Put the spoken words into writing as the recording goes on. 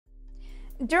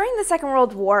During the Second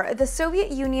World War, the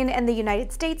Soviet Union and the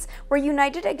United States were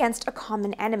united against a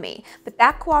common enemy, but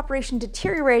that cooperation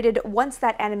deteriorated once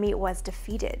that enemy was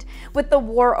defeated. With the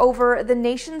war over, the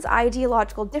nation's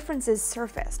ideological differences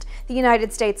surfaced: the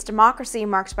United States' democracy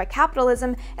marked by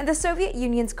capitalism and the Soviet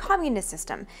Union's communist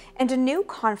system, and a new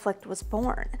conflict was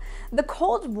born. The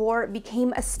Cold War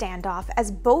became a standoff as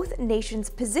both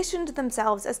nations positioned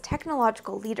themselves as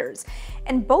technological leaders,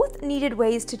 and both needed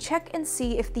ways to check and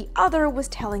see if the other was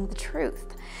telling the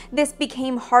truth. This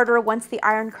became harder once the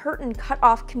Iron Curtain cut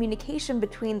off communication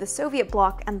between the Soviet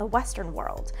bloc and the Western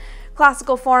world.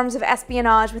 Classical forms of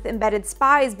espionage with embedded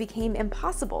spies became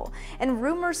impossible, and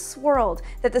rumors swirled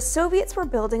that the Soviets were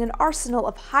building an arsenal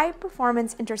of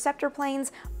high-performance interceptor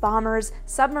planes, bombers,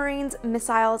 submarines,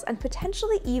 missiles, and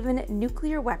potentially even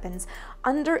nuclear weapons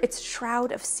under its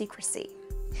shroud of secrecy.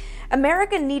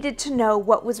 America needed to know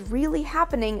what was really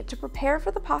happening to prepare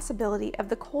for the possibility of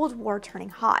the Cold War turning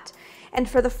hot, and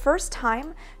for the first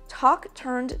time, talk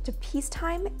turned to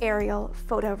peacetime aerial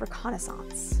photo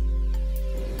reconnaissance.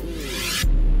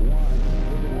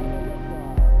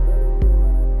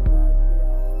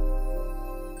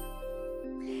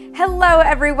 Hello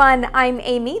everyone, I'm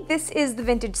Amy. This is The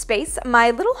Vintage Space,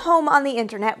 my little home on the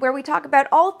internet where we talk about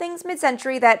all things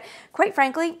mid-century that, quite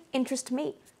frankly, interest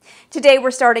me. Today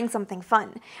we're starting something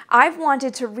fun. I've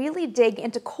wanted to really dig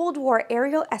into Cold War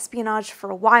aerial espionage for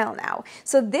a while now,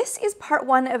 so this is part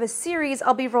one of a series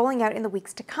I'll be rolling out in the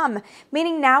weeks to come,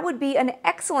 meaning now would be an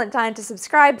excellent time to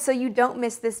subscribe so you don't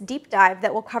miss this deep dive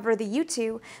that will cover the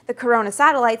U-2, the Corona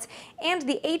satellites, and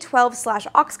the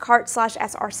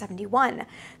A-12/Oxcart/SR-71.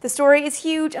 The story is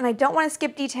huge and I don't want to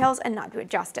skip details and not do it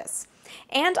justice.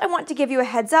 And I want to give you a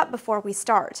heads up before we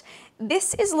start.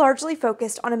 This is largely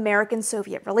focused on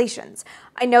American-Soviet relations.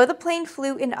 I know the plane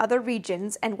flew in other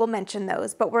regions, and we'll mention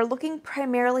those, but we're looking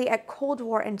primarily at Cold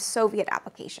War and Soviet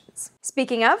applications.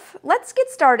 Speaking of, let's get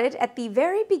started at the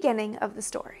very beginning of the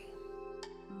story.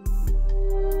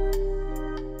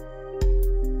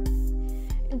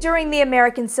 During the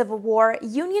American Civil War,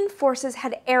 Union forces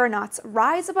had aeronauts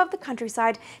rise above the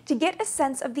countryside to get a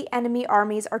sense of the enemy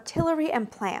army's artillery and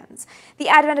plans. The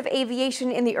advent of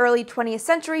aviation in the early 20th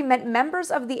century meant members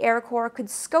of the Air Corps could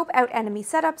scope out enemy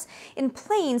setups in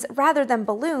planes rather than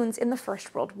balloons in the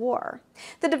First World War.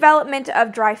 The development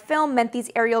of dry film meant these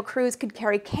aerial crews could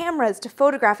carry cameras to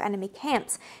photograph enemy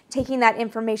camps, taking that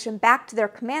information back to their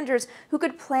commanders who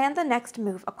could plan the next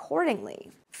move accordingly.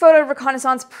 Photo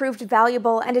reconnaissance proved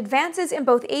valuable, and advances in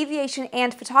both aviation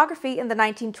and photography in the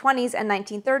 1920s and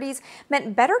 1930s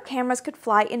meant better cameras could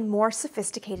fly in more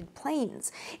sophisticated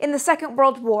planes. In the Second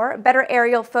World War, better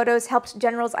aerial photos helped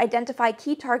generals identify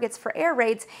key targets for air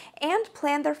raids and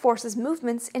plan their forces'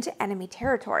 movements into enemy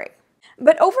territory.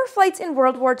 But overflights in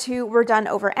World War II were done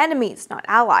over enemies, not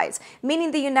allies,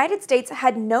 meaning the United States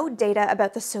had no data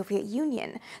about the Soviet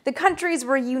Union. The countries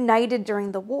were united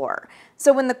during the war.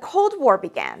 So when the Cold War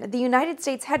began, the United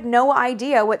States had no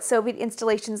idea what Soviet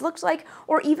installations looked like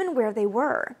or even where they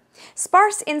were.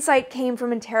 Sparse insight came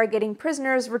from interrogating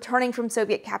prisoners returning from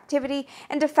Soviet captivity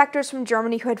and defectors from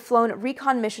Germany who had flown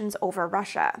recon missions over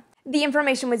Russia. The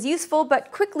information was useful,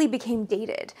 but quickly became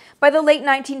dated. By the late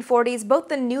 1940s, both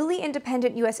the newly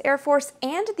independent U.S. Air Force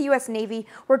and the U.S. Navy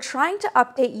were trying to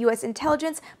update U.S.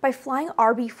 intelligence by flying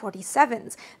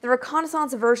RB-47s, the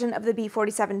reconnaissance version of the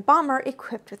B-47 bomber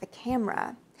equipped with a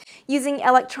camera. Using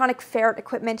electronic ferret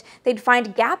equipment, they'd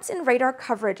find gaps in radar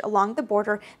coverage along the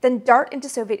border, then dart into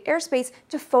Soviet airspace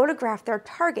to photograph their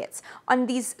targets on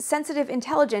these sensitive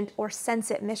intelligent or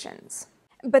SENSIT missions.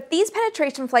 But these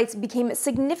penetration flights became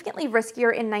significantly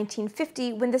riskier in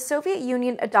 1950 when the Soviet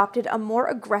Union adopted a more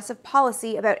aggressive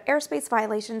policy about airspace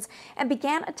violations and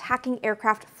began attacking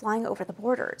aircraft flying over the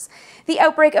borders. The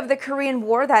outbreak of the Korean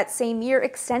War that same year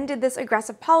extended this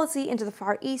aggressive policy into the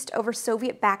Far East over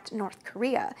Soviet-backed North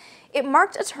Korea. It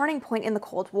marked a turning point in the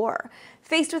Cold War.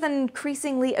 Faced with an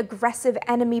increasingly aggressive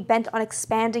enemy bent on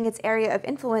expanding its area of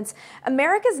influence,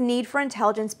 America's need for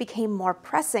intelligence became more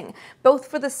pressing, both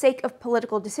for the sake of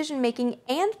political decision-making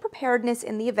and preparedness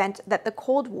in the event that the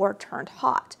Cold War turned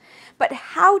hot. But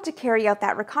how to carry out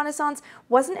that reconnaissance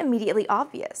wasn't immediately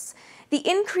obvious. The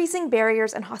increasing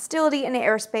barriers and hostility in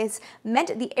airspace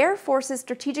meant the Air Force's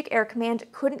Strategic Air Command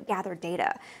couldn't gather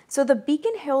data, so the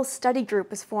Beacon Hill Study Group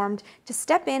was formed to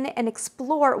step in and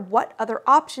explore what other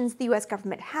options the U.S.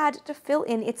 government had to fill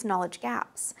in its knowledge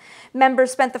gaps.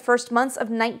 Members spent the first months of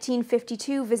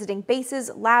 1952 visiting bases,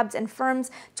 labs, and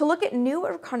firms to look at new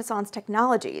reconnaissance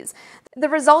technologies. The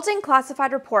resulting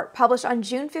classified report, published on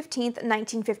June 15,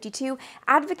 1952,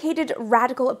 advocated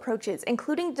radical approaches,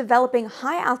 including developing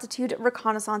high-altitude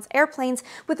reconnaissance airplanes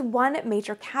with one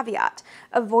major caveat: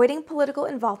 avoiding political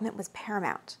involvement was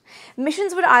paramount.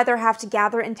 Missions would either have to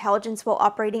gather intelligence while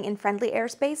operating in friendly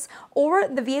airspace, or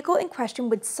the vehicle in question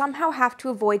would somehow have to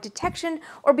avoid detection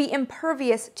or be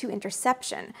impervious to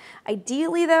interception.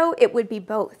 Ideally, though, it would be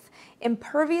both: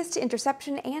 impervious to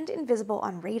interception and invisible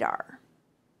on radar.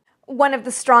 One of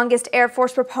the strongest Air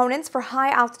Force proponents for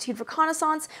high-altitude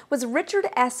reconnaissance was Richard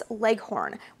S.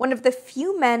 Leghorn, one of the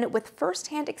few men with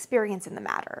first-hand experience in the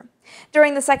matter.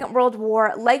 During the Second World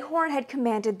War, Leghorn had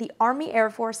commanded the Army Air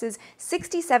Force's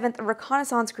 67th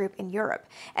Reconnaissance Group in Europe,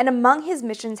 and among his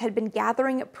missions had been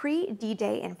gathering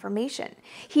pre-D-Day information.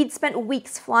 He'd spent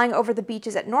weeks flying over the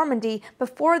beaches at Normandy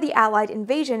before the Allied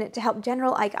invasion to help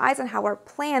General Ike Eisenhower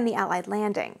plan the Allied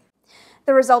landing.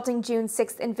 The resulting June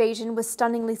 6th invasion was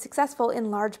stunningly successful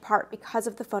in large part because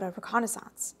of the photo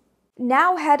reconnaissance.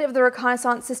 Now head of the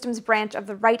Reconnaissance Systems branch of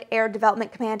the Wright Air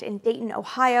Development Command in Dayton,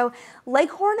 Ohio,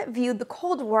 Leghorn viewed the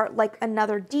Cold War like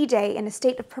another D-Day in a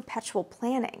state of perpetual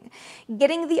planning.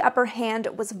 Getting the upper hand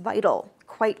was vital,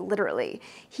 quite literally.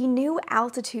 He knew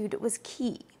altitude was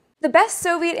key. The best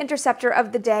Soviet interceptor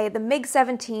of the day, the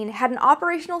MiG-17, had an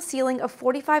operational ceiling of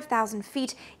 45,000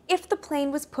 feet if the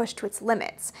plane was pushed to its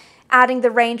limits. Adding the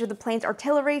range of the plane's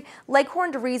artillery,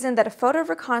 Leghorn reasoned that a photo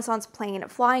reconnaissance plane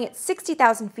flying at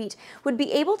 60,000 feet would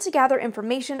be able to gather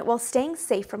information while staying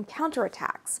safe from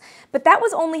counterattacks. But that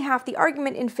was only half the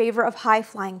argument in favor of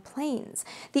high-flying planes,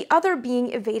 the other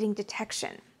being evading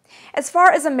detection. As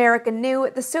far as America knew,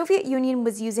 the Soviet Union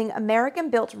was using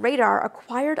American-built radar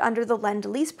acquired under the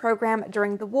Lend-Lease program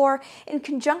during the war in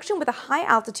conjunction with a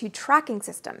high-altitude tracking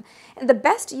system, and the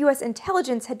best U.S.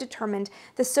 intelligence had determined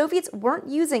the Soviets weren't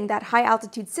using that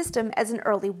high-altitude system as an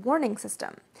early warning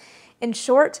system. In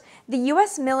short, the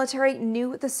U.S. military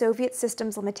knew the Soviet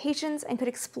system's limitations and could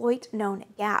exploit known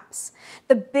gaps.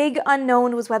 The big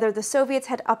unknown was whether the Soviets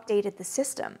had updated the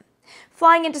system.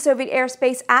 Flying into Soviet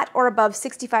airspace at or above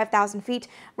 65,000 feet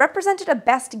represented a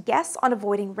best guess on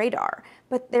avoiding radar,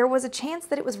 but there was a chance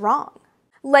that it was wrong.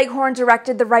 Leghorn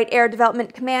directed the Wright Air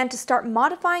Development Command to start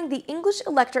modifying the English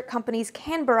Electric Company's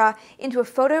Canberra into a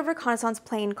photo reconnaissance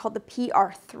plane called the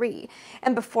PR-3,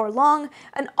 and before long,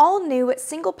 an all-new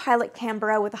single-pilot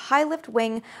Canberra with a high-lift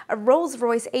wing, a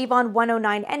Rolls-Royce Avon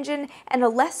 109 engine, and a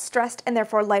less stressed and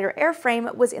therefore lighter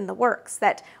airframe was in the works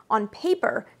that, on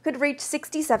paper, could reach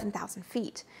 67,000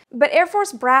 feet. But Air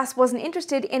Force brass wasn't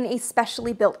interested in a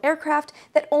specially built aircraft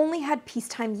that only had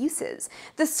peacetime uses.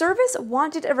 The service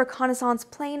wanted a reconnaissance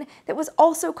plane that was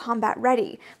also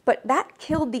combat-ready, but that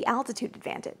killed the altitude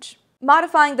advantage.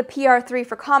 Modifying the PR-3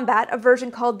 for combat, a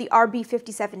version called the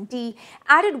RB-57D,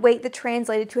 added weight that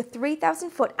translated to a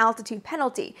 3,000-foot altitude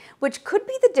penalty, which could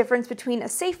be the difference between a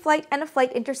safe flight and a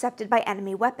flight intercepted by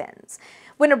enemy weapons.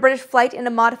 When a British flight in a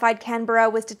modified Canberra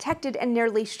was detected and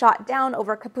nearly shot down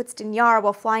over Kapustin Yar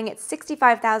while flying at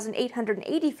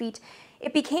 65,880 feet,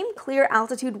 it became clear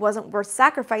altitude wasn't worth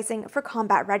sacrificing for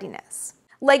combat readiness.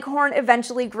 Leghorn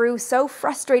eventually grew so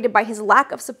frustrated by his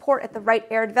lack of support at the Wright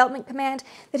Air Development Command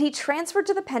that he transferred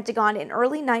to the Pentagon in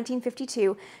early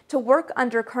 1952 to work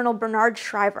under Colonel Bernard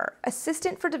Shriver,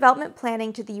 Assistant for Development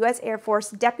Planning to the U.S. Air Force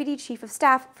Deputy Chief of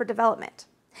Staff for Development.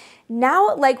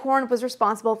 Now Leghorn was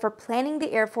responsible for planning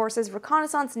the Air Force's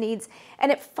reconnaissance needs,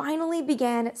 and it finally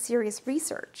began serious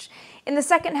research. In the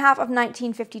second half of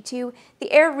 1952, the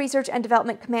Air Research and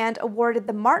Development Command awarded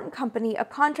the Martin Company a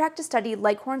contract to study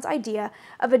Leghorn's idea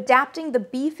of adapting the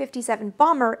B-57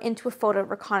 bomber into a photo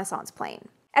reconnaissance plane.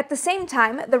 At the same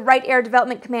time, the Wright Air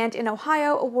Development Command in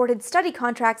Ohio awarded study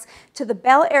contracts to the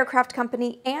Bell Aircraft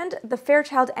Company and the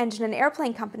Fairchild Engine and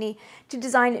Airplane Company to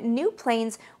design new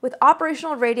planes with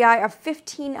operational radii of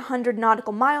 1,500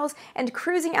 nautical miles and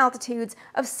cruising altitudes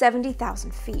of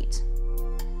 70,000 feet.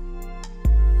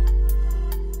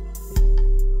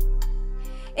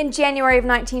 In January of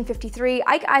 1953,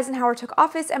 Ike Eisenhower took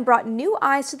office and brought new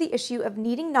eyes to the issue of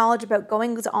needing knowledge about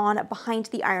goings-on behind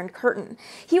the Iron Curtain.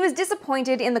 He was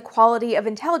disappointed in the quality of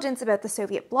intelligence about the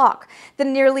Soviet bloc, the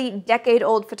nearly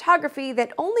decade-old photography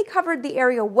that only covered the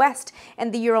area west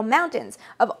and the Ural Mountains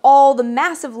of all the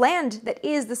massive land that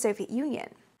is the Soviet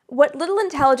Union. What little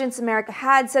intelligence America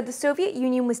had said the Soviet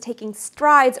Union was taking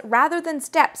strides rather than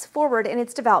steps forward in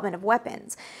its development of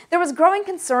weapons. There was growing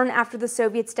concern after the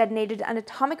Soviets detonated an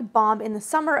atomic bomb in the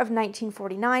summer of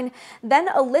 1949, then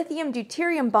a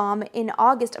lithium-deuterium bomb in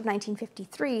August of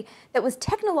 1953 that was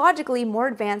technologically more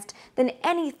advanced than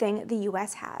anything the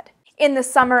US had. In the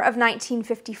summer of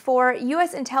 1954,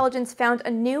 U.S. intelligence found a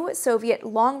new Soviet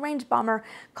long-range bomber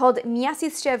called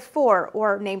Myasishchev-4,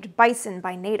 or named Bison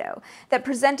by NATO, that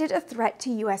presented a threat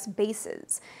to U.S.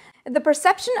 bases. The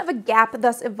perception of a gap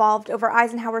thus evolved over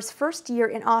Eisenhower's first year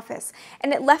in office,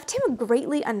 and it left him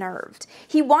greatly unnerved.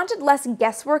 He wanted less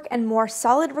guesswork and more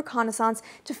solid reconnaissance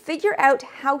to figure out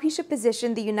how he should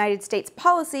position the United States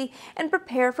policy and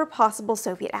prepare for possible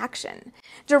Soviet action.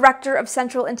 Director of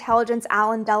Central Intelligence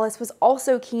Allen Dulles was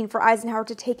also keen for Eisenhower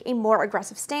to take a more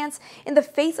aggressive stance in the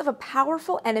face of a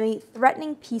powerful enemy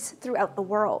threatening peace throughout the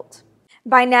world.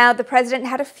 By now, the president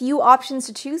had a few options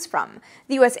to choose from.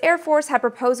 The U.S. Air Force had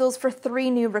proposals for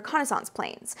 3 new reconnaissance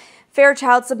planes.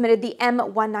 Fairchild submitted the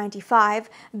M195,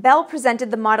 Bell presented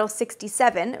the Model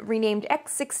 67, renamed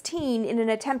X-16 in an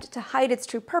attempt to hide its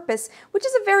true purpose, which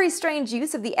is a very strange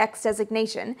use of the X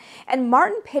designation, and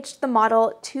Martin pitched the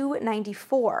Model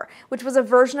 294, which was a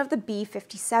version of the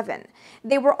B-57.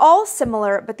 They were all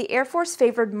similar, but the Air Force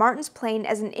favored Martin's plane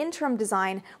as an interim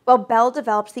design, while Bell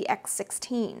developed the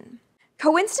X-16.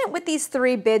 Coincident with these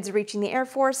 3 bids reaching the Air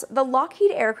Force, the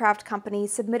Lockheed Aircraft Company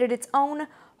submitted its own,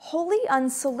 wholly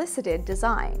unsolicited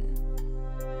design.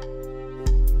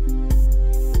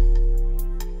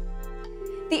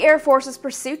 The Air Force's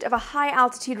pursuit of a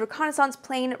high-altitude reconnaissance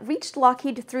plane reached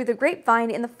Lockheed through the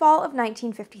grapevine in the fall of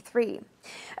 1953.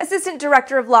 Assistant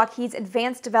Director of Lockheed's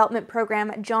Advanced Development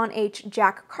Program, John H.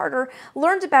 Jack Carter,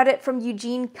 learned about it from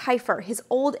Eugene Kiefer, his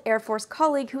old Air Force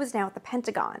colleague who is now at the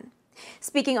Pentagon.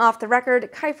 Speaking off the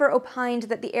record, Kiefer opined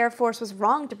that the Air Force was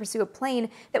wrong to pursue a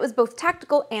plane that was both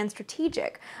tactical and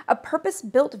strategic. A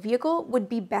purpose-built vehicle would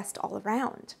be best all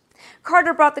around.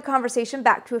 Carter brought the conversation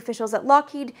back to officials at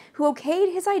Lockheed, who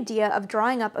okayed his idea of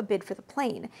drawing up a bid for the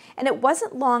plane, and it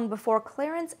wasn't long before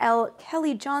Clarence L.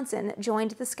 Kelly Johnson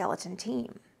joined the skeleton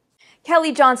team.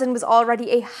 Kelly Johnson was already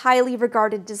a highly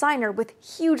regarded designer with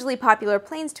hugely popular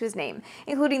planes to his name,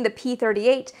 including the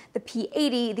P-38, the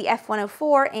P-80, the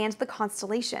F-104, and the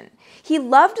Constellation. He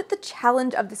loved the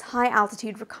challenge of this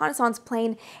high-altitude reconnaissance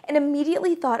plane and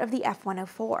immediately thought of the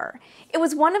F-104. It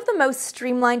was one of the most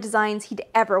streamlined designs he'd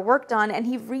ever worked on, and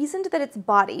he reasoned that its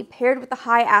body, paired with the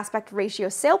high aspect ratio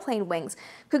sailplane wings,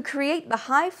 could create the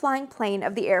high-flying plane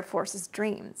of the Air Force's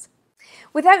dreams.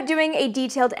 Without doing a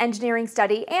detailed engineering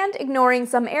study and ignoring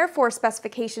some Air Force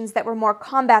specifications that were more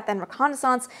combat than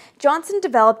reconnaissance, Johnson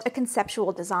developed a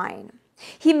conceptual design.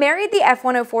 He married the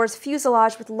F-104's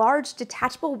fuselage with large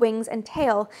detachable wings and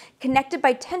tail, connected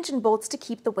by tension bolts to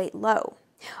keep the weight low.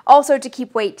 Also, to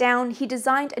keep weight down, he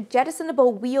designed a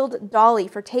jettisonable wheeled dolly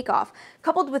for takeoff,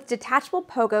 coupled with detachable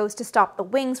pogos to stop the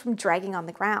wings from dragging on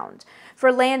the ground.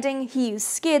 For landing, he used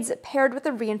skids paired with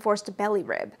a reinforced belly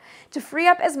rib. To free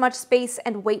up as much space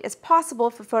and weight as possible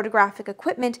for photographic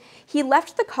equipment, he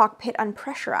left the cockpit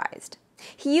unpressurized.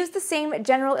 He used the same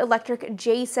General Electric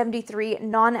J73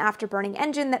 non-afterburning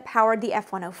engine that powered the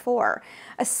F-104.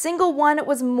 A single one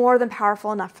was more than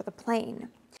powerful enough for the plane.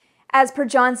 As per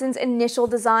Johnson's initial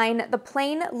design, the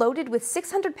plane, loaded with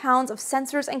 600 pounds of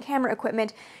sensors and camera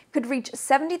equipment, could reach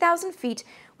 70,000 feet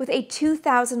with a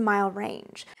 2,000-mile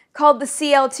range. Called the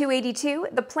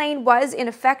CL-282, the plane was, in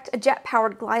effect, a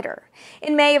jet-powered glider.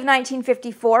 In May of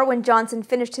 1954, when Johnson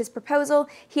finished his proposal,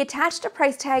 he attached a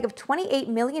price tag of $28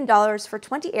 million for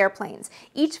 20 airplanes,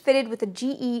 each fitted with a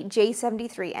GE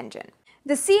J73 engine.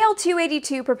 The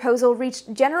CL-282 proposal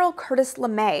reached General Curtis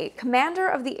LeMay, commander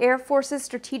of the Air Force's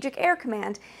Strategic Air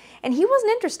Command, and he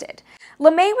wasn't interested.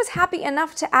 LeMay was happy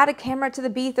enough to add a camera to the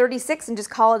B-36 and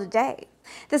just call it a day.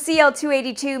 The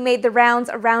CL-282 made the rounds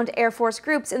around Air Force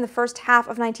groups in the first half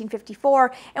of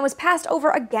 1954 and was passed over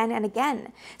again and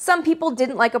again. Some people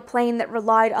didn't like a plane that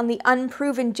relied on the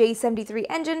unproven J-73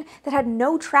 engine that had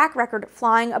no track record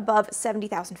flying above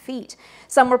 70,000 feet.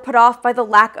 Some were put off by the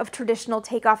lack of traditional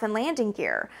takeoff and landing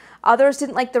gear. Others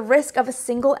didn't like the risk of a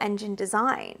single engine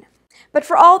design. But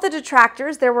for all the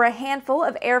detractors, there were a handful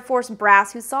of Air Force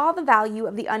brass who saw the value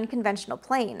of the unconventional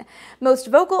plane. Most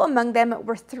vocal among them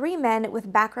were 3 men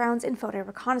with backgrounds in photo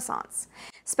reconnaissance.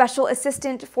 Special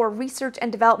Assistant for Research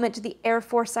and Development to the Air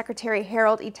Force Secretary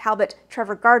Harold E. Talbot,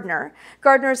 Trevor Gardner,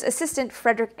 Gardner's assistant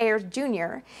Frederick Ayers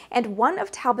Jr., and one of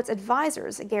Talbot's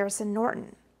advisors, Garrison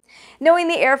Norton. Knowing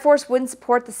the Air Force wouldn't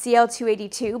support the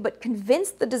CL-282, but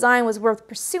convinced the design was worth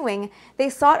pursuing, they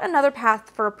sought another path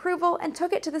for approval and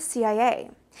took it to the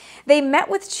CIA. They met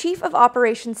with Chief of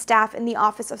Operations Staff in the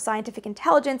Office of Scientific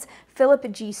Intelligence,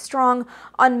 Philip G. Strong,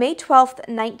 on May 12,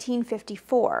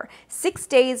 1954, 6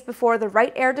 days before the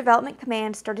Wright Air Development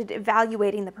Command started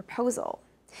evaluating the proposal.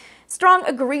 Strong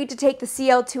agreed to take the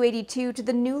CL-282 to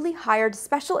the newly hired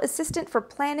Special Assistant for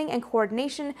Planning and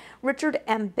Coordination, Richard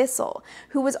M. Bissell,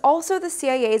 who was also the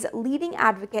CIA's leading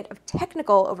advocate of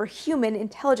technical over human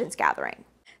intelligence gathering.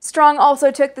 Strong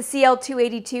also took the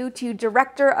CL-282 to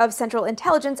Director of Central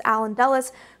Intelligence Alan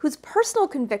Dulles, whose personal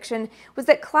conviction was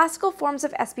that classical forms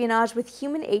of espionage with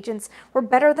human agents were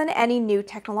better than any new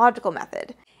technological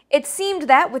method. It seemed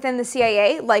that within the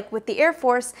CIA, like with the Air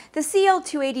Force, the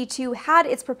CL-282 had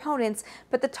its proponents,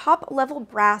 but the top-level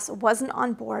brass wasn't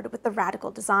on board with the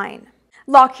radical design.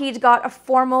 Lockheed got a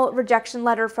formal rejection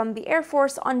letter from the Air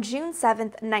Force on June 7,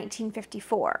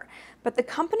 1954, but the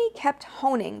company kept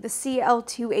honing the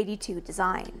CL-282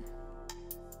 design.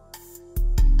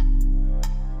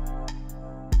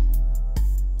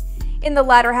 In the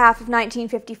latter half of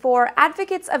 1954,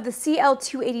 advocates of the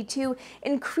CL-282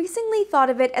 increasingly thought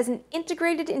of it as an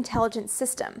integrated intelligence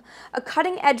system, a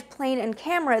cutting-edge plane and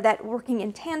camera that, working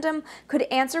in tandem, could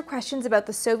answer questions about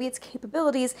the Soviets'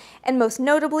 capabilities and most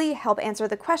notably help answer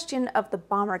the question of the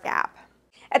bomber gap.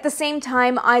 At the same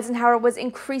time, Eisenhower was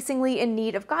increasingly in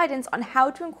need of guidance on how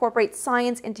to incorporate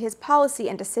science into his policy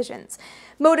and decisions.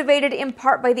 Motivated in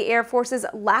part by the Air Force's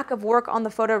lack of work on the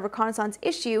photo reconnaissance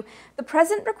issue, the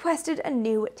president requested a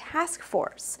new task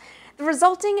force. The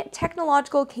resulting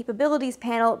Technological Capabilities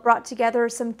Panel brought together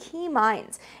some key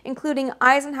minds, including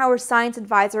Eisenhower's science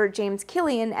advisor James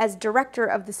Killian as director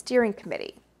of the steering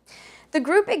committee. The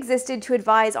group existed to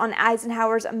advise on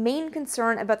Eisenhower's main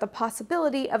concern about the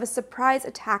possibility of a surprise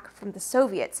attack from the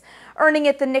Soviets, earning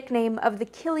it the nickname of the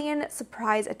Killian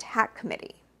Surprise Attack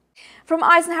Committee. From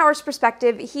Eisenhower's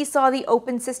perspective, he saw the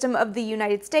open system of the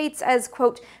United States as,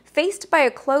 quote, faced by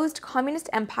a closed communist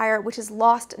empire which has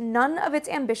lost none of its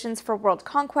ambitions for world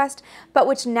conquest, but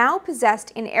which now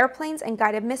possessed in airplanes and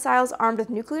guided missiles armed with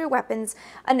nuclear weapons,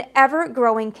 an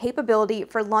ever-growing capability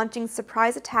for launching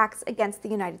surprise attacks against the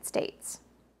United States.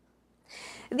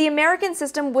 The American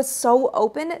system was so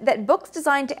open that books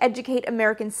designed to educate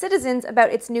American citizens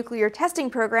about its nuclear testing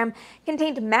program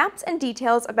contained maps and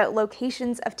details about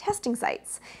locations of testing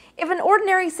sites. If an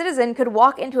ordinary citizen could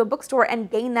walk into a bookstore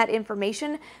and gain that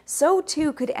information, so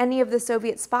too could any of the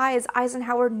Soviet spies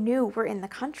Eisenhower knew were in the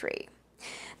country.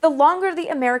 The longer the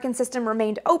American system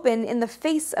remained open in the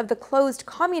face of the closed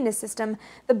communist system,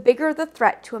 the bigger the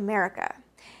threat to America.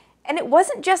 And it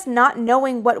wasn't just not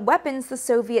knowing what weapons the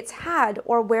Soviets had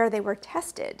or where they were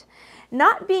tested.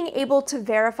 Not being able to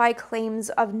verify claims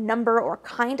of number or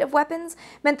kind of weapons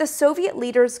meant the Soviet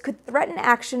leaders could threaten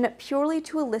action purely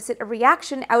to elicit a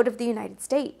reaction out of the United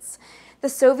States. The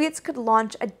Soviets could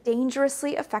launch a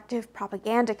dangerously effective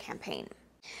propaganda campaign.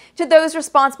 To those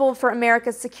responsible for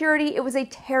America's security, it was a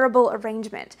terrible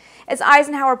arrangement. As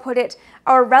Eisenhower put it,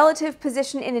 our relative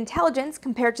position in intelligence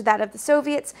compared to that of the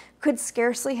Soviets could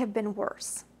scarcely have been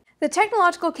worse. The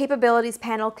Technological Capabilities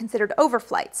Panel considered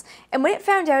overflights, and when it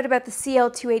found out about the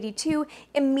CL-282,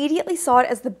 immediately saw it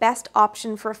as the best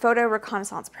option for a photo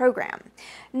reconnaissance program.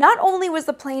 Not only was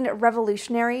the plane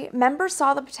revolutionary, members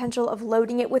saw the potential of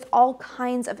loading it with all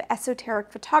kinds of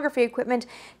esoteric photography equipment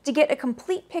to get a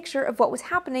complete picture of what was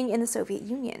happening in the Soviet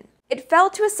Union. It fell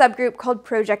to a subgroup called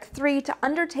Project 3 to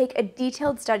undertake a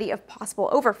detailed study of possible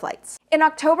overflights. In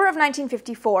October of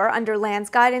 1954, under Land's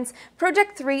guidance,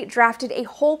 Project 3 drafted a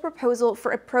whole proposal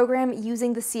for a program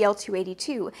using the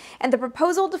CL-282, and the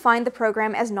proposal defined the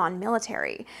program as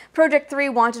non-military. Project 3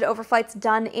 wanted overflights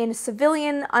done in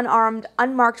civilian, unarmed,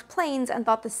 unmarked planes and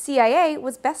thought the CIA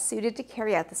was best suited to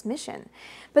carry out this mission.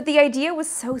 But the idea was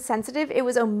so sensitive it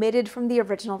was omitted from the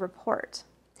original report.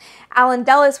 Alan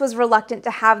Dulles was reluctant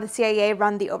to have the CIA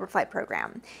run the overflight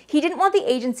program. He didn't want the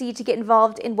agency to get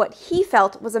involved in what he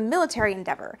felt was a military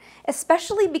endeavor,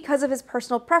 especially because of his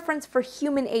personal preference for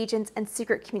human agents and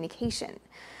secret communication.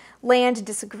 Land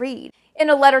disagreed. In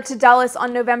a letter to Dulles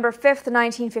on November 5,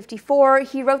 1954,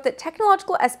 he wrote that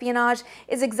technological espionage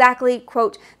is exactly,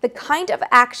 quote, the kind of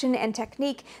action and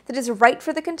technique that is right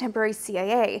for the contemporary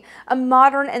CIA, a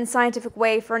modern and scientific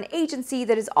way for an agency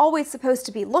that is always supposed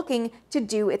to be looking to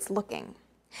do its looking.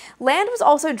 Land was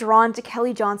also drawn to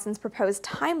Kelly Johnson's proposed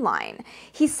timeline.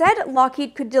 He said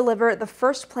Lockheed could deliver the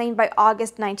first plane by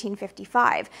August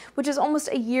 1955, which is almost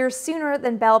a year sooner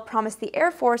than Bell promised the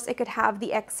Air Force it could have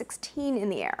the X-16 in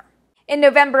the air. In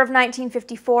November of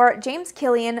 1954, James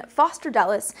Killian, Foster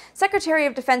Dulles, Secretary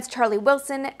of Defense Charlie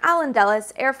Wilson, Alan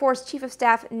Dulles, Air Force Chief of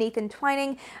Staff Nathan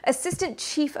Twining, Assistant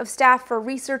Chief of Staff for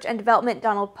Research and Development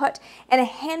Donald Putt, and a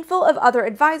handful of other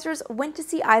advisors went to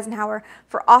see Eisenhower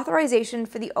for authorization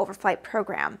for the overflight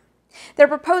program. Their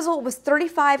proposal was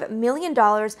 $35 million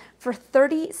for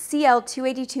 30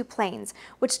 CL-282 planes,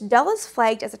 which Dulles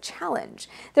flagged as a challenge.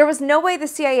 There was no way the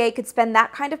CIA could spend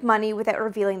that kind of money without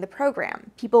revealing the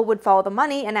program. People would follow the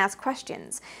money and ask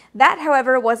questions. That,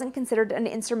 however, wasn't considered an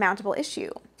insurmountable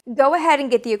issue. "Go ahead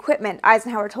and get the equipment,"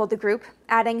 Eisenhower told the group,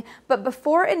 adding, "But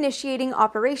before initiating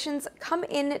operations, come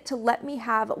in to let me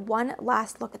have one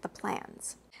last look at the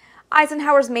plans."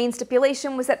 Eisenhower's main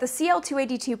stipulation was that the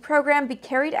CL-282 program be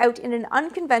carried out in an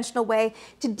unconventional way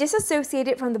to disassociate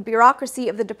it from the bureaucracy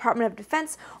of the Department of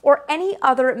Defense or any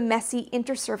other messy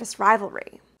inter-service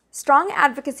rivalry. Strong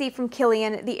advocacy from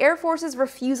Killian, the Air Force's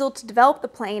refusal to develop the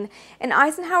plane, and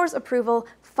Eisenhower's approval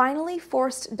finally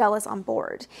forced Dulles on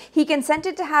board. He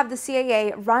consented to have the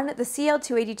CIA run the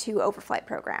CL-282 overflight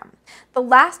program. The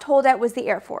last holdout was the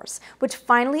Air Force, which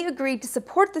finally agreed to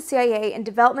support the CIA in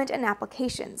development and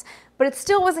applications, but it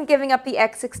still wasn't giving up the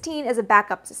X-16 as a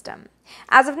backup system.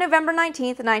 As of November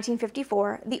 19,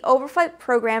 1954, the overflight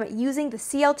program using the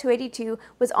CL-282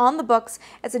 was on the books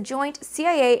as a joint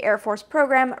CIA-Air Force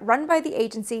program run by the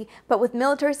agency, but with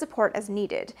military support as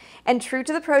needed. And true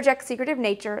to the project's secretive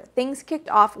nature, things kicked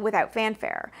off without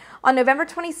fanfare. On November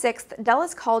 26th,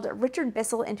 Dulles called Richard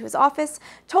Bissell into his office,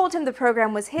 told him the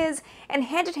program was his, and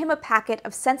handed him a packet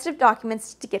of sensitive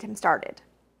documents to get him started.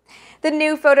 The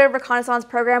new photo reconnaissance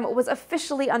program was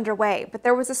officially underway, but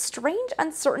there was a strange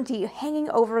uncertainty hanging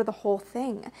over the whole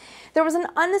thing. There was an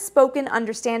unspoken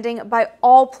understanding by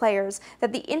all players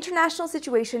that the international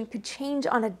situation could change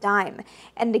on a dime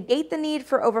and negate the need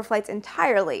for overflights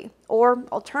entirely, or,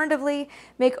 alternatively,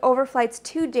 make overflights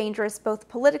too dangerous both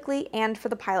politically and for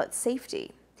the pilot's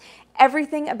safety.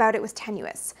 Everything about it was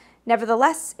tenuous.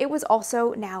 Nevertheless, it was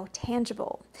also now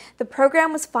tangible. The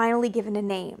program was finally given a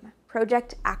name: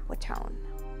 Project Aquatone.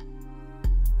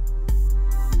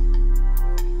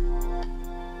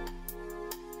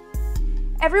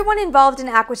 Everyone involved in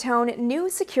Aquatone knew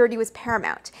security was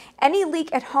paramount. Any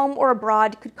leak at home or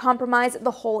abroad could compromise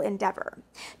the whole endeavor.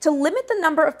 To limit the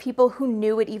number of people who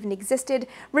knew it even existed,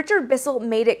 Richard Bissell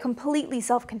made it completely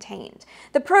self-contained.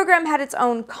 The program had its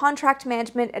own contract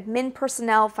management, admin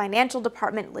personnel, financial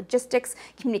department, logistics,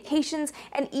 communications,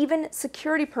 and even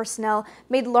security personnel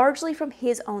made largely from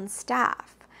his own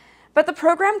staff. But the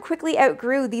program quickly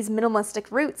outgrew these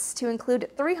minimalistic roots to include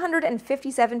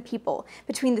 357 people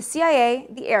between the CIA,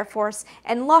 the Air Force,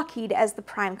 and Lockheed as the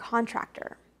prime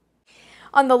contractor.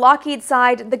 On the Lockheed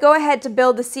side, the go-ahead to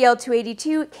build the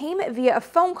CL-282 came via a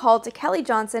phone call to Kelly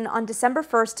Johnson on December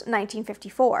 1,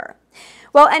 1954.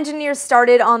 While engineers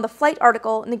started on the flight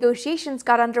article, negotiations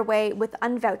got underway with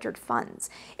unvouchered funds.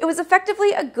 It was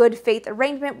effectively a good faith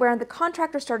arrangement where the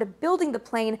contractor started building the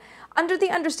plane under the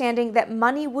understanding that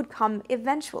money would come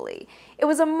eventually. It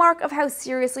was a mark of how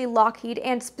seriously Lockheed,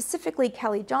 and specifically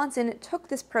Kelly Johnson, took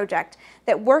this project,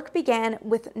 that work began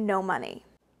with no money.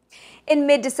 In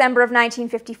mid-December of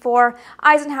 1954,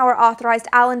 Eisenhower authorized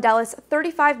Allen Dulles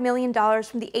 $35 million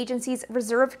from the agency's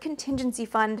Reserve Contingency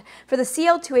Fund for the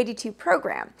CL-282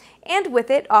 program, and with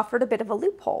it offered a bit of a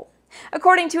loophole.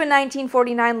 According to a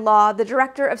 1949 law, the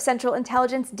Director of Central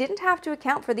Intelligence didn't have to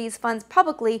account for these funds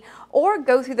publicly or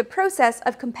go through the process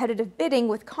of competitive bidding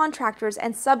with contractors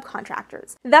and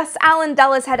subcontractors. Thus, Allen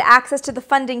Dulles had access to the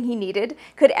funding he needed,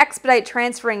 could expedite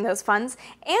transferring those funds,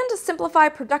 and simplify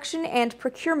production and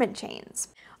procurement chains.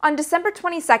 On December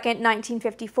 22,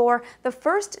 1954, the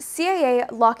first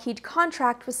CIA-Lockheed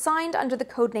contract was signed under the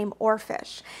codename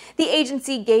Oarfish. The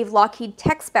agency gave Lockheed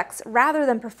tech specs rather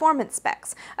than performance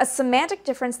specs, a semantic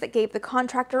difference that gave the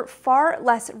contractor far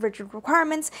less rigid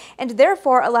requirements and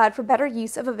therefore allowed for better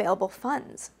use of available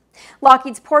funds.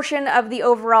 Lockheed's portion of the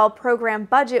overall program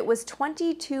budget was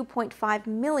 $22.5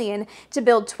 million to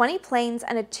build 20 planes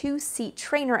and a 2-seat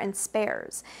trainer and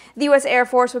spares. The U.S. Air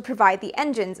Force would provide the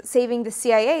engines, saving the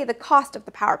CIA the cost of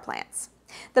the power plants.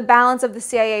 The balance of the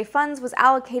CIA funds was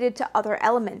allocated to other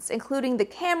elements, including the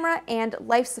camera and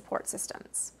life support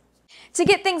systems. To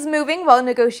get things moving while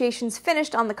negotiations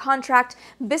finished on the contract,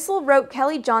 Bissell wrote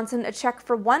Kelly Johnson a check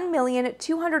for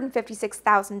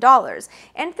 $1,256,000,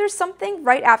 and there's something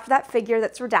right after that figure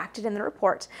that's redacted in the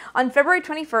report, on February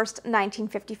 21,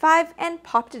 1955, and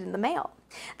popped it in the mail.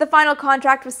 The final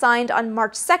contract was signed on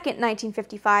March 2,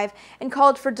 1955, and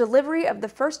called for delivery of the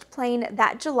first plane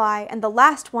that July and the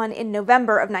last one in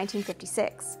November of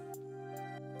 1956.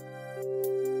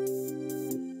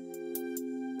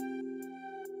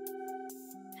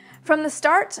 From the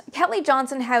start, Kelly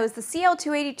Johnson housed the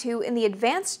CL-282 in the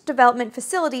Advanced Development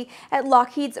Facility at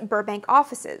Lockheed's Burbank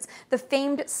offices, the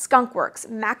famed Skunk Works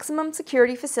maximum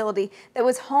security facility that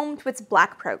was home to its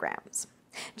black programs.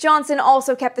 Johnson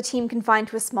also kept the team confined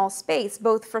to a small space,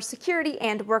 both for security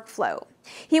and workflow.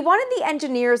 He wanted the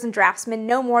engineers and draftsmen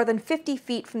no more than 50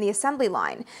 feet from the assembly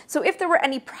line, so if there were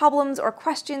any problems or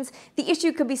questions, the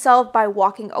issue could be solved by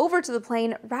walking over to the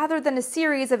plane rather than a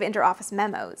series of interoffice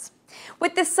memos.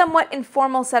 With this somewhat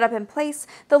informal setup in place,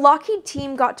 the Lockheed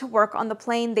team got to work on the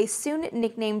plane they soon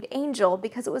nicknamed Angel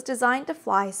because it was designed to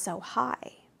fly so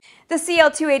high. The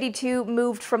CL-282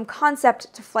 moved from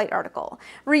concept to flight article.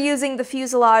 Reusing the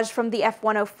fuselage from the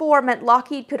F-104 meant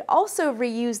Lockheed could also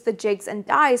reuse the jigs and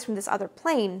dies from this other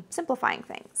plane, simplifying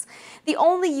things. The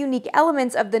only unique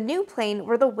elements of the new plane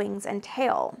were the wings and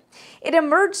tail. It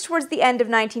emerged towards the end of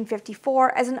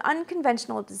 1954 as an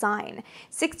unconventional design,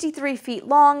 63 feet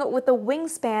long with a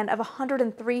wingspan of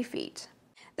 103 feet.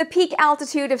 The peak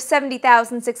altitude of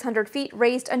 70,600 feet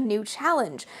raised a new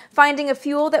challenge, finding a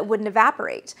fuel that wouldn't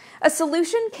evaporate. A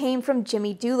solution came from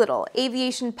Jimmy Doolittle,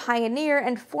 aviation pioneer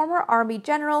and former Army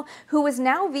general who was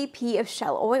now VP of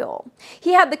Shell Oil.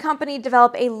 He had the company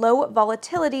develop a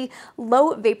low-volatility,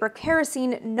 low-vapor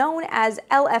kerosene known as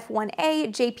LF1A,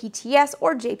 JPTS,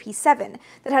 or JP7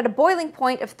 that had a boiling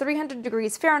point of 300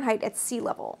 degrees Fahrenheit at sea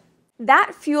level.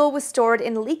 That fuel was stored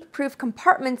in leak-proof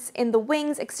compartments in the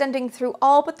wings extending through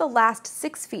all but the last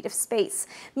 6 feet of space,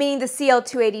 meaning the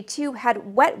CL-282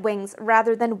 had wet wings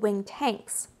rather than wing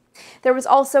tanks. There was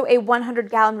also a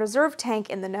 100-gallon reserve tank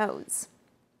in the nose.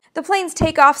 The plane's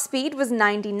takeoff speed was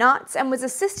 90 knots and was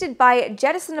assisted by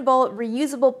jettisonable,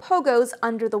 reusable pogos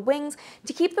under the wings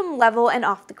to keep them level and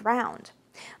off the ground.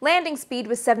 Landing speed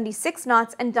was 76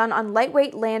 knots and done on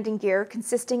lightweight landing gear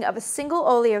consisting of a single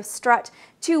oleo strut,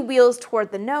 2 wheels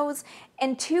toward the nose,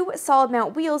 and 2 solid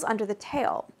mount wheels under the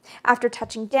tail. After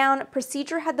touching down,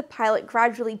 procedure had the pilot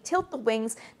gradually tilt the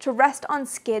wings to rest on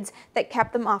skids that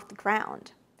kept them off the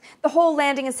ground. The whole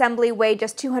landing assembly weighed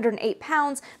just 208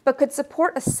 pounds, but could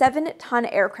support a 7-ton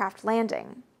aircraft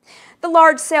landing. The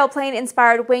large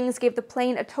sailplane-inspired wings gave the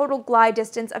plane a total glide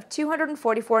distance of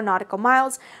 244 nautical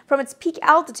miles from its peak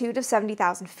altitude of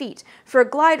 70,000 feet, for a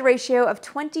glide ratio of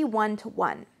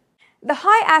 21:1. The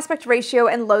high aspect ratio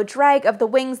and low drag of the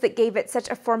wings that gave it such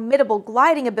a formidable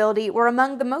gliding ability were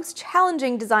among the most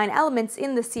challenging design elements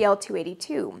in the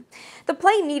CL-282. The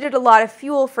plane needed a lot of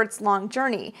fuel for its long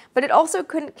journey, but it also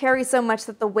couldn't carry so much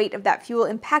that the weight of that fuel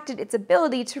impacted its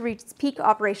ability to reach its peak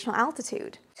operational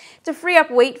altitude. To free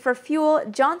up weight for fuel,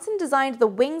 Johnson designed the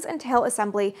wings and tail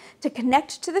assembly to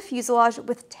connect to the fuselage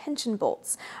with tension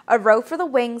bolts, a row for the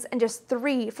wings and just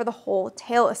 3 for the whole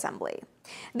tail assembly.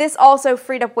 This also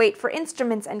freed up weight for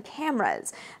instruments and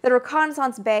cameras. The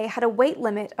reconnaissance bay had a weight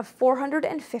limit of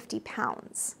 450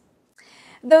 pounds.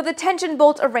 Though the tension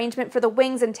bolt arrangement for the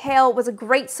wings and tail was a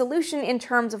great solution in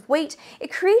terms of weight,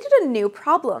 it created a new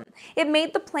problem. It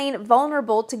made the plane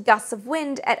vulnerable to gusts of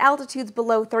wind at altitudes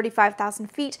below 35,000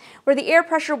 feet, where the air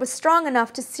pressure was strong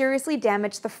enough to seriously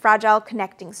damage the fragile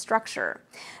connecting structure.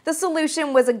 The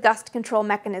solution was a gust control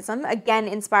mechanism, again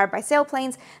inspired by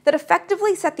sailplanes, that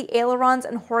effectively set the ailerons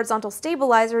and horizontal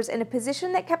stabilizers in a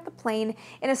position that kept the plane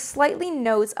in a slightly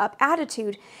nose-up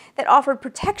attitude that offered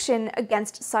protection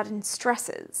against sudden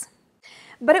stresses.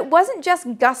 But it wasn't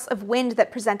just gusts of wind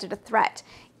that presented a threat.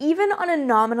 Even on a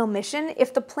nominal mission,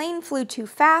 if the plane flew too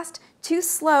fast, too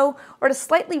slow, or at a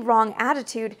slightly wrong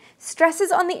attitude,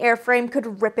 stresses on the airframe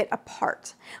could rip it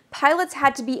apart. Pilots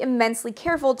had to be immensely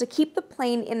careful to keep the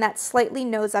plane in that slightly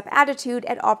nose-up attitude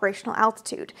at operational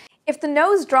altitude. If the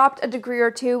nose dropped a degree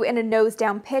or two in a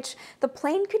nose-down pitch, the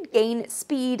plane could gain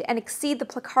speed and exceed the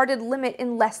placarded limit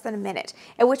in less than a minute,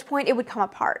 at which point it would come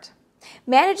apart.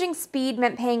 Managing speed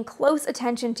meant paying close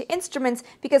attention to instruments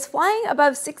because flying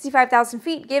above 65,000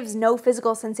 feet gives no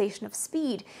physical sensation of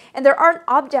speed, and there aren't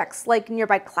objects like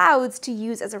nearby clouds to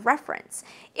use as a reference.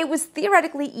 It was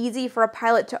theoretically easy for a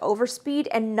pilot to overspeed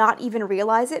and not even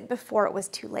realize it before it was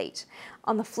too late.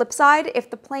 On the flip side, if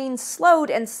the plane slowed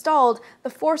and stalled,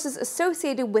 the forces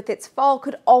associated with its fall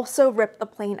could also rip the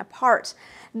plane apart.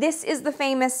 This is the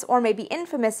famous, or maybe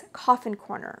infamous, coffin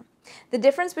corner. The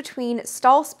difference between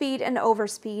stall speed and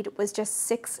overspeed was just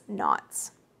 6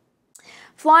 knots.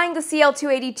 Flying the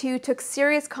CL-282 took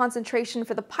serious concentration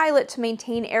for the pilot to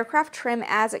maintain aircraft trim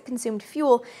as it consumed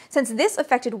fuel, since this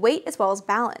affected weight as well as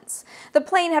balance. The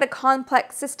plane had a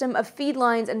complex system of feed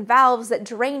lines and valves that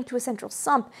drained to a central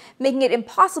sump, making it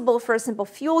impossible for a simple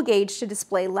fuel gauge to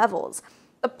display levels.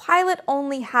 The pilot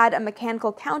only had a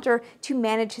mechanical counter to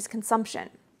manage his consumption.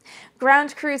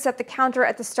 Ground crew set the counter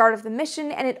at the start of the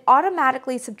mission, and it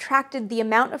automatically subtracted the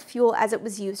amount of fuel as it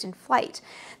was used in flight.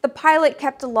 The pilot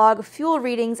kept a log of fuel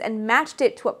readings and matched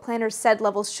it to what planners said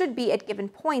levels should be at given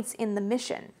points in the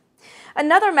mission.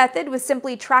 Another method was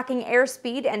simply tracking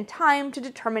airspeed and time to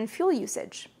determine fuel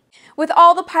usage. With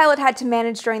all the pilot had to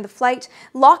manage during the flight,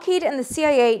 Lockheed and the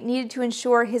CIA needed to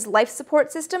ensure his life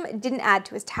support system didn't add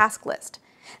to his task list.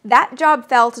 That job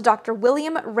fell to Dr.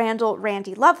 William Randall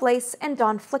Randy Lovelace and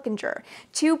Don Flickinger,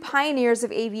 two pioneers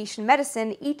of aviation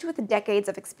medicine, each with decades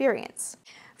of experience.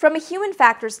 From a human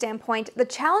factors standpoint, the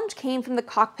challenge came from the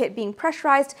cockpit being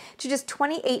pressurized to just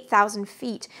 28,000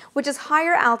 feet, which is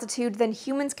higher altitude than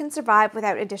humans can survive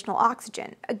without additional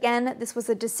oxygen. Again, this was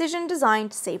a decision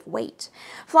designed to save weight.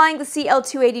 Flying the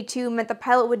CL-282 meant the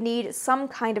pilot would need some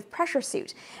kind of pressure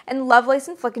suit, and Lovelace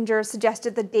and Flickinger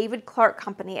suggested the David Clark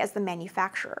Company as the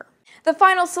manufacturer. The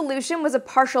final solution was a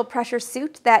partial pressure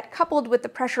suit that, coupled with the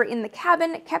pressure in the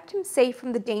cabin, kept him safe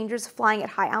from the dangers of flying at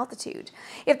high altitude.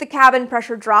 If the cabin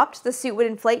pressure dropped, the suit would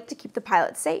inflate to keep the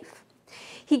pilot safe.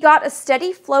 He got a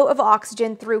steady flow of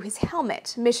oxygen through his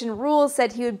helmet. Mission rules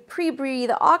said he would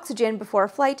pre-breathe oxygen before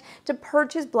flight to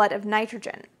purge his blood of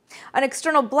nitrogen. An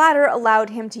external bladder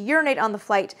allowed him to urinate on the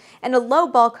flight, and a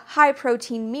low-bulk,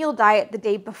 high-protein meal diet the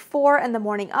day before and the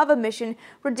morning of a mission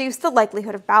reduced the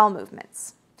likelihood of bowel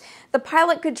movements. The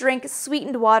pilot could drink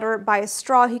sweetened water by a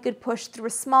straw he could push through a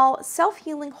small,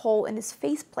 self-healing hole in his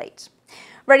faceplate.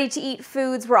 Ready-to-eat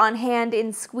foods were on hand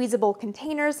in squeezable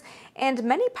containers, and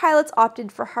many pilots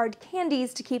opted for hard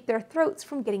candies to keep their throats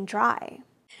from getting dry.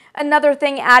 Another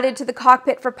thing added to the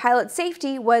cockpit for pilot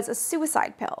safety was a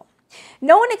suicide pill.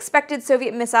 No one expected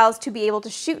Soviet missiles to be able to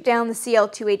shoot down the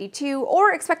CL-282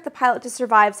 or expect the pilot to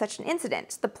survive such an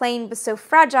incident. The plane was so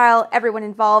fragile, everyone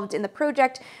involved in the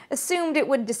project assumed it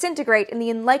would disintegrate in the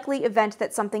unlikely event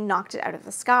that something knocked it out of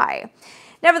the sky.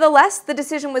 Nevertheless, the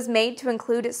decision was made to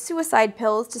include suicide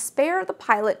pills to spare the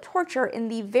pilot torture in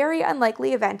the very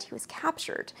unlikely event he was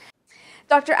captured.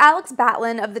 Dr. Alex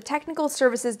Batlin of the Technical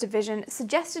Services Division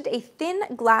suggested a thin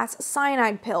glass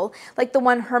cyanide pill like the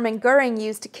one Hermann Goering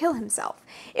used to kill himself.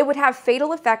 It would have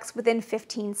fatal effects within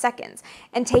 15 seconds,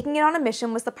 and taking it on a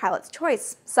mission was the pilot's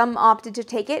choice. Some opted to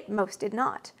take it, most did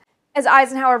not. As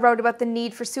Eisenhower wrote about the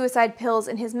need for suicide pills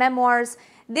in his memoirs,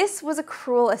 "This was a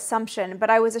cruel assumption, but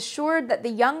I was assured that the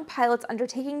young pilots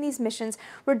undertaking these missions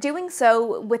were doing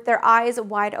so with their eyes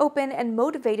wide open and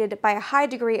motivated by a high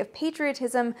degree of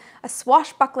patriotism, a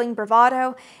swashbuckling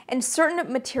bravado, and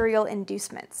certain material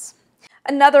inducements."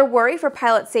 Another worry for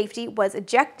pilot safety was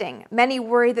ejecting. Many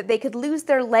worried that they could lose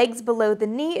their legs below the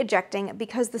knee ejecting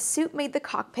because the suit made the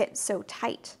cockpit so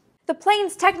tight. The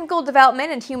plane's technical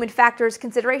development and human factors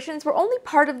considerations were only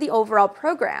part of the overall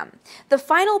program. The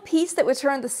final piece that would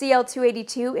turn the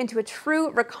CL-282 into a true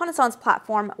reconnaissance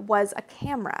platform was a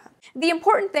camera. The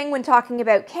important thing when talking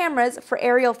about cameras for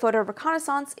aerial photo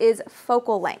reconnaissance is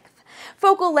focal length.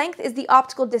 Focal length is the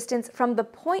optical distance from the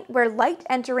point where light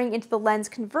entering into the lens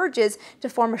converges to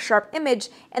form a sharp image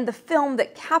and the film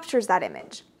that captures that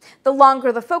image. The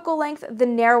longer the focal length, the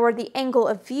narrower the angle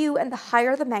of view and the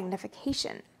higher the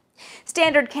magnification.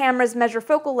 Standard cameras measure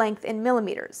focal length in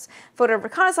millimeters. Photo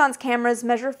reconnaissance cameras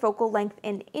measure focal length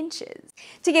in inches.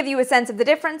 To give you a sense of the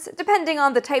difference, depending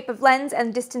on the type of lens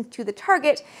and distance to the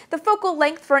target, the focal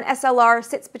length for an SLR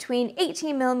sits between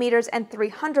 18 millimeters and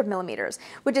 300 millimeters,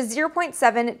 which is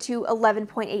 0.7 to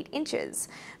 11.8 inches.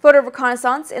 Photo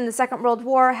reconnaissance in the Second World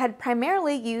War had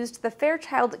primarily used the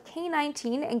Fairchild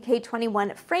K19 and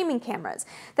K21 framing cameras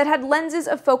that had lenses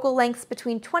of focal lengths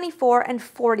between 24 and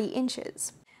 40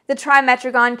 inches. The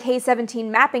Trimetragon K17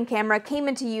 mapping camera came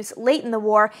into use late in the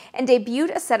war and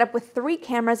debuted a setup with 3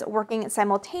 cameras working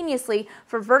simultaneously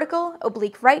for vertical,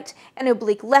 oblique right, and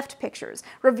oblique left pictures,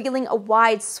 revealing a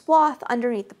wide swath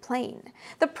underneath the plane.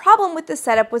 The problem with this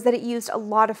setup was that it used a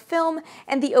lot of film,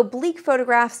 and the oblique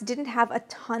photographs didn't have a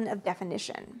ton of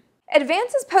definition.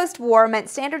 Advances post-war meant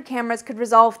standard cameras could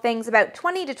resolve things about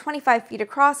 20 to 25 feet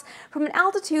across from an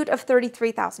altitude of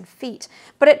 33,000 feet,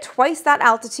 but at twice that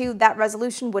altitude, that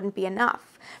resolution wouldn't be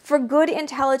enough. For good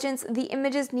intelligence, the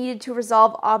images needed to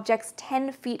resolve objects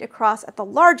 10 feet across at the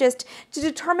largest to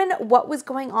determine what was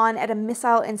going on at a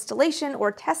missile installation or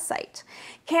test site.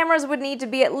 Cameras would need to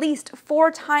be at least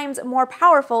 4 times more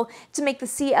powerful to make the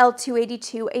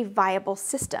CL-282 a viable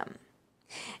system.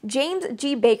 James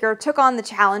G. Baker took on the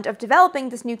challenge of developing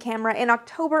this new camera in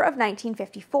October of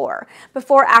 1954,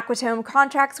 before Aquatome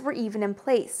contracts were even in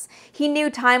place. He knew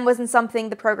time wasn't something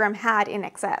the program had in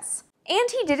excess.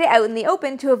 And he did it out in the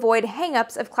open to avoid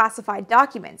hang-ups of classified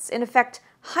documents, in effect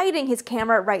hiding his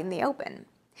camera right in the open.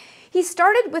 He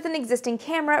started with an existing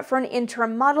camera for an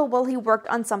interim model while he worked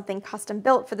on something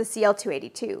custom-built for the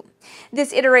CL-282.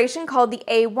 This iteration, called the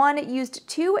A1, used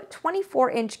 2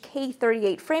 24-inch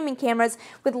K38 framing cameras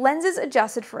with lenses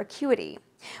adjusted for acuity.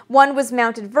 One was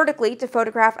mounted vertically to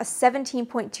photograph a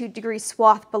 17.2-degree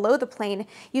swath below the plane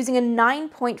using a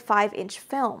 9.5-inch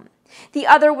film. The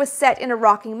other was set in a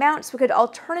rocking mount so it could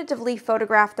alternatively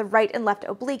photograph the right and left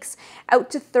obliques out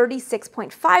to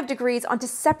 36.5 degrees onto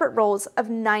separate rolls of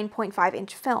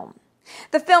 9.5-inch film.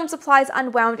 The film supplies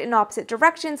unwound in opposite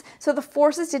directions, so the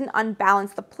forces didn't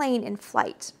unbalance the plane in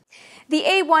flight. The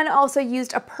A-1 also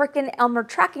used a Perkin-Elmer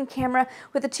tracking camera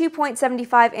with a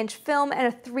 2.75-inch film and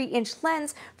a 3-inch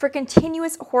lens for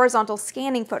continuous horizontal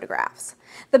scanning photographs.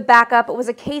 The backup was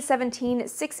a K-17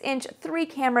 6-inch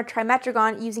 3-camera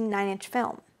trimetragon using 9-inch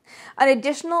film. An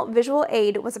additional visual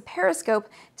aid was a periscope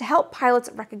to help pilots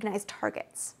recognize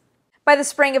targets. By the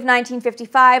spring of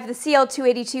 1955, the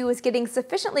CL-282 was getting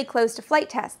sufficiently close to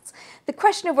flight tests. The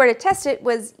question of where to test it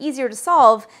was easier to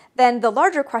solve than the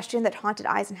larger question that haunted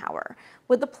Eisenhower: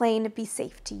 would the plane be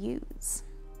safe to use?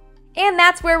 And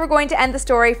that's where we're going to end the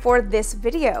story for this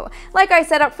video. Like I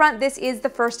said up front, this is the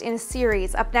first in a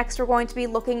series. Up next, we're going to be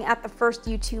looking at the first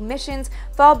U-2 missions,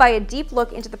 followed by a deep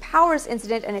look into the Powers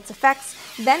incident and its effects,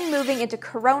 then moving into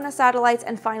Corona satellites,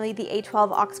 and finally the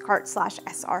A-12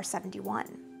 Oxcart/SR-71.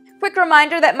 Quick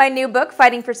reminder that my new book,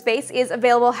 Fighting for Space, is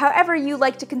available however you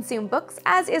like to consume books,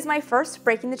 as is my first,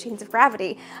 Breaking the Chains of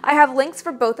Gravity. I have links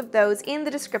for both of those in the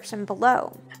description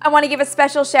below. I want to give a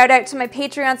special shout out to my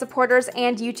Patreon supporters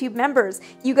and YouTube members.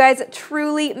 You guys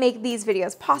truly make these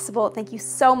videos possible. Thank you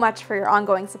so much for your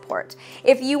ongoing support.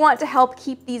 If you want to help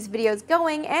keep these videos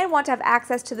going and want to have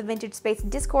access to the Vintage Space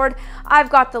Discord,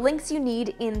 I've got the links you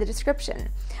need in the description.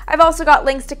 I've also got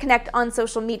links to connect on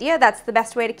social media. That's the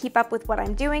best way to keep up with what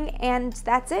I'm doing. And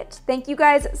that's it. Thank you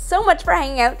guys so much for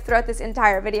hanging out throughout this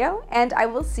entire video, and I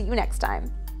will see you next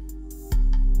time.